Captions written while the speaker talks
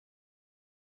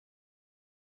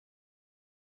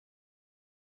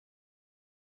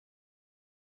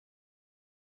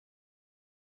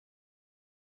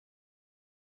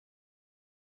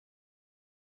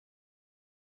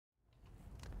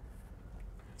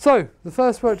So, the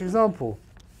first worked example.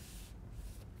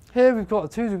 Here we've got a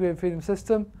 2 degree of freedom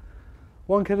system,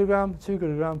 1 kilogram, 2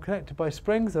 kilogram, connected by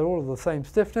springs. They're all of the same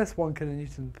stiffness, 1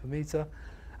 kilonewton per meter.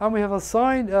 And we have a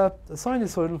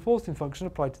sinusoidal forcing function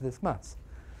applied to this mass.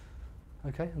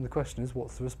 Okay, and the question is,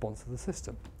 what's the response of the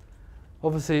system?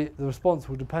 Obviously, the response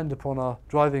will depend upon our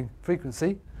driving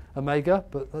frequency, omega,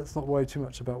 but let's not worry too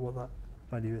much about what that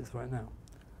value is right now.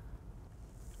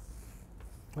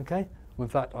 Okay, well, in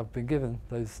fact, I've been given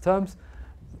those terms.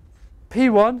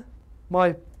 P1,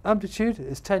 my amplitude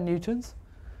is 10 newtons,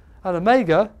 and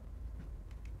omega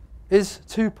is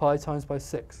 2 pi times by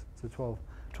 6, so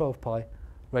 12 pi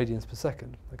radians per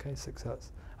second, okay, 6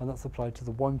 hertz, and that's applied to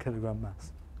the 1 kilogram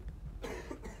mass.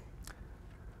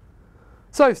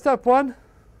 So, step 1,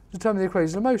 determine the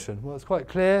equation of motion. Well, it's quite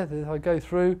clear that if I go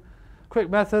through quick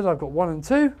method, I've got 1 and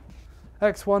 2,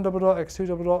 x1 double dot, x2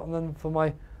 double dot, and then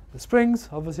for the springs,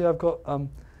 obviously I've got,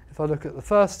 if I look at the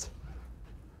first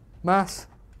mass,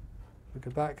 we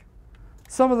go back,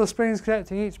 some of the springs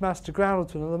connecting each mass to ground or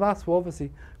to another mass, well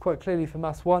obviously quite clearly for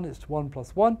mass 1 it's 1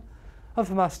 plus 1, and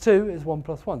for mass 2 it's 1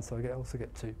 plus 1, so I also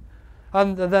get 2.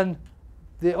 And then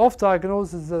the off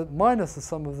diagonals is minus the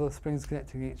sum of the springs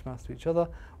connecting each mass to each other.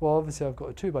 Well obviously I've got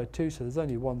a 2 by 2, so there's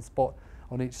only one spot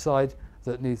on each side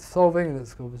that needs solving, and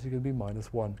it's obviously going to be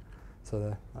minus 1. So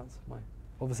there, that's my,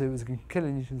 obviously it was in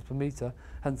kilonewtons per meter,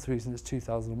 hence the reason it's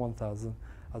 2,000 and 1,000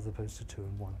 as opposed to 2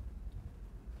 and 1.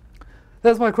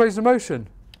 There's my equation of motion.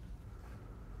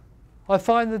 I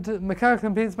find the mechanical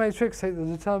impedance matrix, take the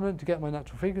determinant to get my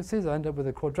natural frequencies. I end up with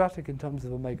a quadratic in terms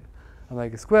of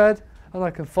omega squared, and I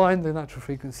can find the natural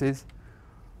frequencies.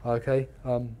 Okay,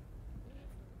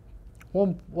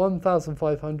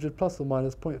 1,500 plus or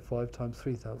minus 0.5 times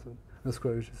 3,000, the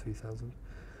square root of 3,000.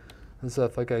 And so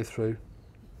if I go through,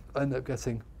 I end up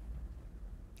getting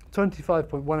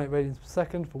 25.18 radians per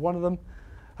second for one of them,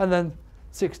 and then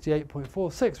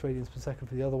 68.46 radians per second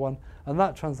for the other one, and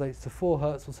that translates to 4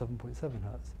 hertz or 7.7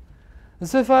 hertz. And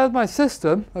so if I had my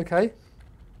system, okay,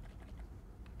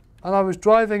 and I was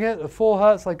driving it at 4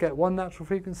 hertz, I get one natural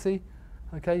frequency.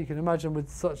 Okay, you can imagine with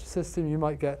such a system you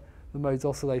might get the modes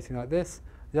oscillating like this.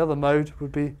 The other mode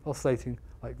would be oscillating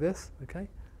like this, okay?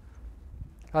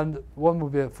 And one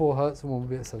would be at 4 hertz and one would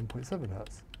be at 7.7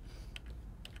 hertz.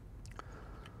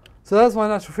 So that's my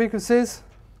natural frequencies.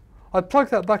 I plug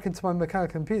that back into my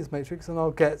mechanical impedance matrix and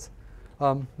I'll get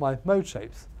my mode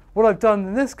shapes. What I've done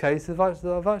in this case is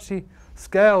I've actually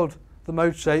scaled the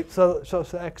mode shape such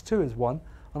that x2 is 1,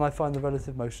 and I find the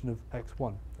relative motion of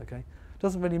x1. Okay,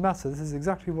 doesn't really matter. This is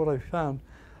exactly what I found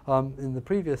in the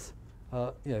previous,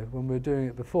 when we were doing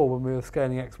it before, when we were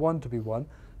scaling x1 to be 1.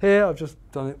 Here I've just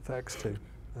done it for x2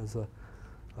 as a,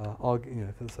 for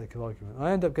the sake of argument.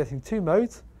 I end up getting two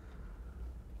modes,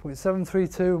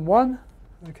 0.732 and 1.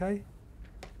 Okay,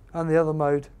 and the other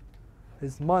mode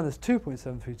is minus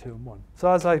 2.732 and 1.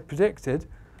 So as I predicted,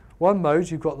 one mode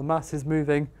you've got the masses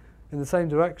moving in the same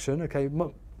direction. Okay,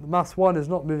 mass 1 is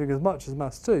not moving as much as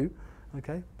mass 2,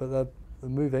 okay, but they're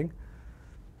moving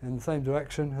in the same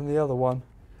direction, and the other one,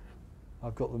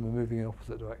 I've got them moving in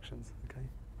opposite directions, okay,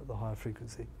 at the higher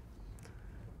frequency.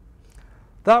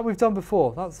 That we've done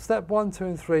before. That's step 1, 2,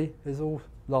 and 3 is all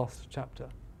last chapter.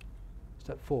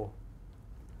 Step 4.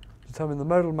 Determine the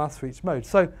modal mass for each mode.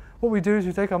 So what we do is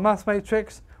we take our mass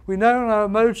matrix, we know our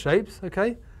mode shapes,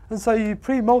 okay, and so you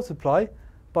pre-multiply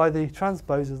by the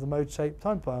transpose of the mode shape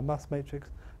times by our mass matrix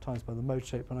times by the mode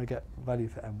shape, and I get a value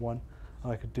for M1,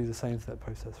 and I could do the same for that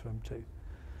process for M2.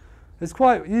 It's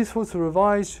quite useful to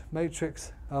revise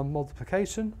matrix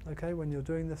multiplication, okay, when you're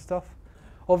doing this stuff.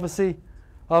 Obviously,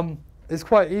 it's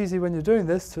quite easy when you're doing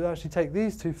this to actually take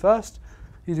these two first.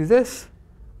 You do this,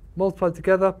 multiplied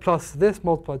together, plus this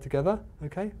multiplied together,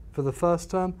 okay, for the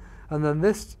first term, and then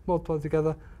this multiplied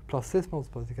together, plus this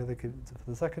multiplied together for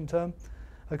the second term,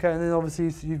 okay, and then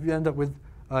obviously you end up with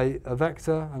a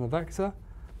vector and a vector,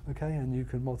 okay, and you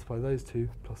can multiply those two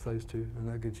plus those two, and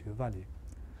that gives you a value.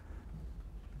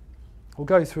 We'll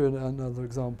go through another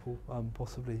example,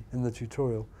 possibly in the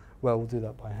tutorial, where we'll do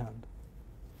that by hand.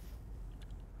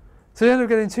 So you end up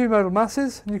getting two modal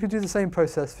masses, and you can do the same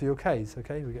process for your Ks,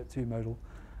 okay, we get two modal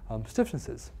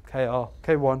stiffnesses, Kr,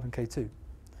 K1 and K2.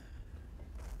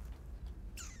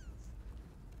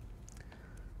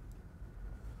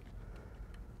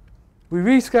 We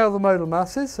rescale the modal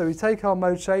masses, so we take our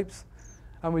mode shapes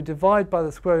and we divide by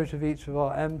the square root of each of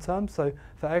our m terms. So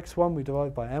for x1 we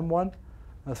divide by m1,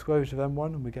 the square root of m1,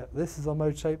 and we get this is our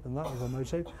mode shape and that is our mode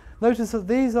shape. Notice that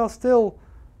these are still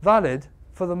valid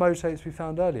for the mode shapes we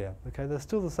found earlier. Okay, they're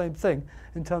still the same thing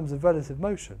in terms of relative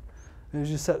motion.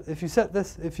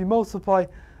 If you multiply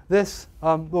this,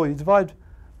 or you divide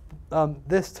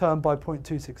this term by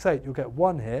 0.268, you'll get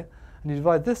 1 here. And you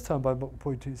divide this term by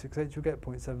 0.268, you'll get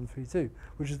 0.732,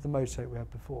 which is the mode shape we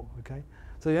had before. Okay,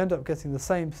 so you end up getting the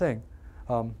same thing.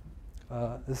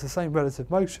 It's the same relative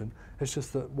motion. It's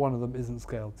just that one of them isn't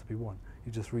scaled to be 1.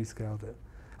 You just rescaled it,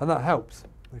 and that helps.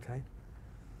 Okay,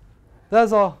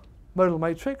 there's our modal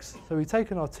matrix. So we've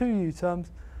taken our 2 U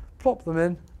terms, plop them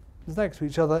in next to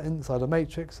each other inside a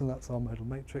matrix, and that's our modal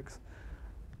matrix.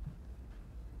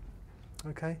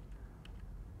 Okay,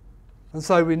 and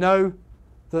so we know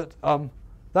that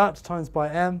that times by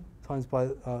m times by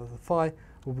the phi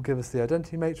will give us the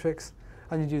identity matrix,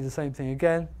 and you do the same thing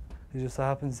again. It just so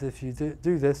happens if you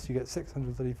do this, you get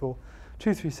 634,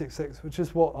 2366, which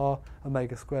is what our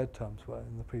omega squared terms were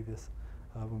in the previous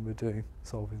when we were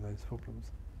solving those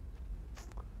problems.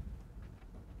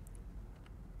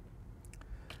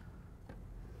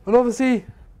 And obviously,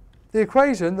 the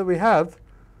equation that we have,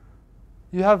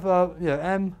 you have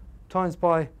m times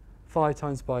by phi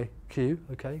times by q,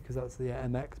 okay, because that's the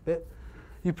mx bit.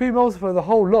 You pre-multiply the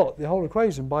whole lot, the whole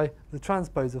equation, by the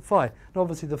transpose of phi. And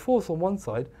obviously the force on one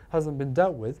side hasn't been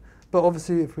dealt with, but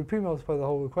obviously if we pre-multiply the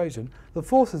whole equation, the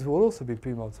forces will also be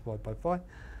pre-multiplied by phi.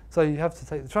 So you have to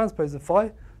take the transpose of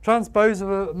phi. Transpose of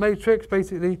a matrix,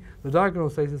 basically the diagonal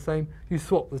stays the same. You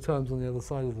swap the terms on the other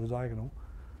side of the diagonal.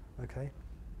 Okay.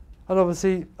 And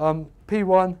obviously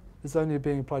P1 is only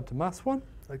being applied to mass 1.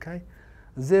 Okay.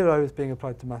 0 is being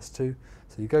applied to mass 2.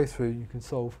 So you go through, you can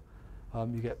solve,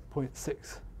 you get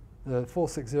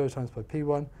 460 times by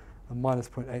P1 and minus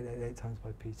 0.888 times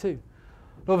by P2.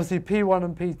 But obviously P1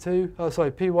 and P2,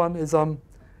 P1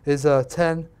 is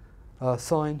 10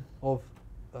 sine of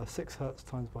 6 hertz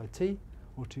times by T,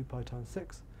 or 2 pi times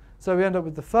 6. So we end up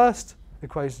with the first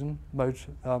equation,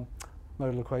 modal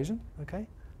equation, okay?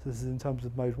 So this is in terms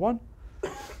of mode 1.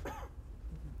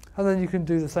 And then you can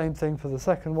do the same thing for the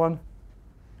second one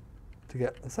to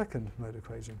get the second mode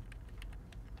equation,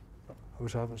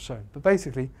 which I haven't shown. But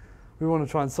basically, we want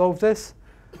to try and solve this.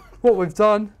 What we've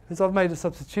done is I've made a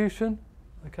substitution.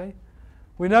 Okay,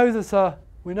 we know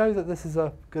that this is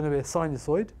going to be a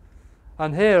sinusoid,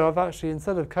 and here I've actually,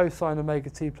 instead of cosine omega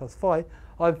t plus phi,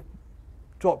 I've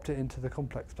dropped it into the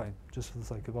complex plane just for the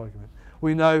sake of argument.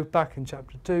 We know back in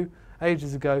chapter 2,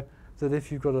 ages ago, that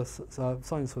if you've got a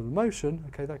sinusoidal motion,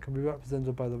 okay, that can be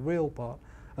represented by the real part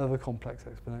of a complex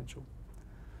exponential.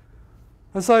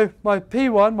 And so my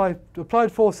P1, my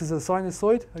applied force is a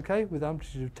sinusoid, okay, with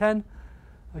amplitude of 10,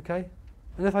 okay.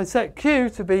 And if I set Q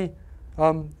to be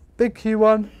big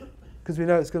Q1, because we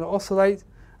know it's going to oscillate,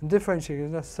 and differentiate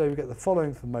is necessary, we get the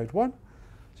following for mode 1. So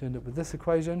you end up with this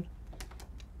equation,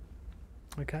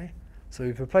 okay. So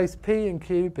we've replaced P and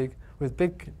Q with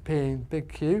big P and big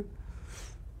Q,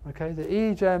 okay. The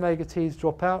E, J, omega t's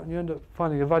drop out, and you end up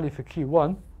finding a value for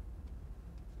Q1.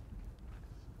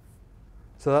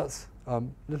 So that's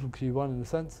little q1 in a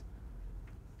sense.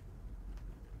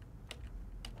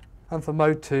 And for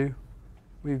mode 2,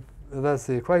 there's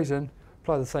the equation,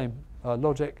 apply the same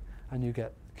logic, and you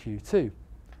get q2.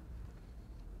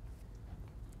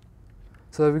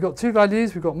 So we've got two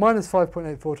values. We've got minus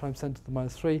 5.84 times 10 to the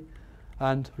minus 3,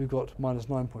 and we've got minus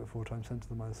 9.4 times 10 to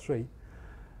the minus 3.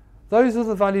 Those are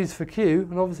the values for q,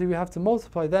 and obviously we have to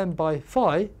multiply them by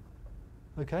phi,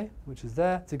 okay, which is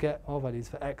there, to get our values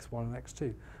for x1 and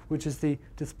x2, which is the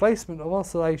displacement of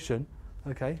oscillation,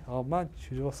 okay, our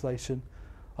magnitude of oscillation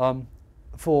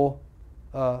for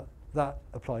that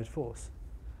applied force.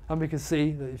 And we can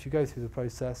see that if you go through the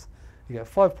process, you get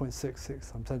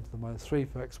 5.66 times 10 to the minus 3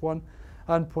 for x1,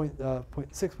 and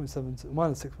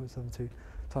minus 6.72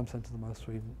 times 10 to the minus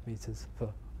 3 meters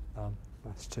for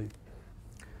mass 2.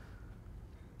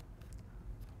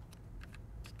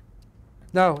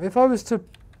 Now, if I was to,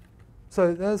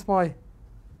 so there's my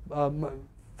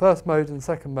first mode and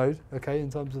second mode, okay,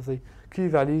 in terms of the q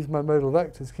values, my modal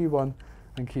vectors q1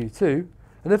 and q2.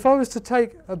 And if I was to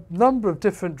take a number of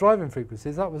different driving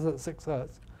frequencies, that was at 6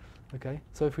 hertz, okay.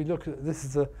 So if we look at, this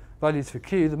is the values for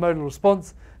q, the modal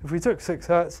response. If we took 6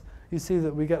 hertz, you see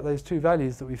that we get those two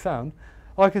values that we found.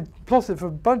 I could plot it for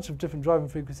a bunch of different driving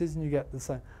frequencies, and you get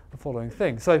the following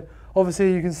thing. So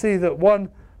obviously you can see that one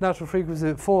natural frequency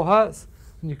at 4 hertz,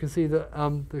 and you can see that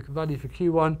the value for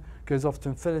q1 goes off to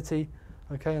infinity,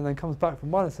 okay, and then comes back from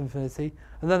minus infinity.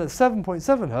 And then at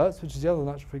 7.7 hertz, which is the other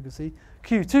natural frequency,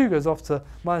 q2 goes off to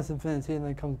minus infinity and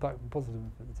then comes back from positive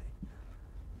infinity.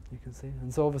 You can see.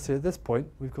 And so obviously at this point,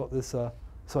 we've got this,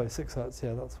 6 hertz,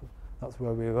 yeah, that's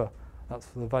where we were, that's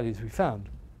for the values we found.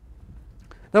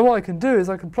 Now what I can do is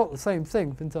I can plot the same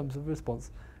thing in terms of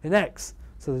response in x,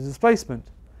 so the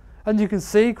displacement. And you can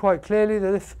see quite clearly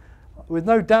that if, with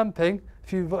no damping,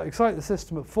 if you excite the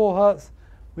system at 4 hertz,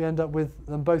 we end up with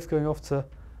them both going off to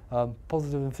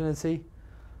positive infinity.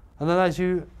 And then as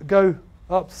you go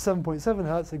up to 7.7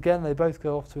 hertz, again, they both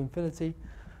go off to infinity.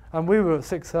 And we were at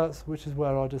 6 hertz, which is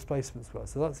where our displacements were.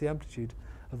 So that's the amplitude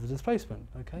of the displacement,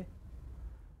 okay?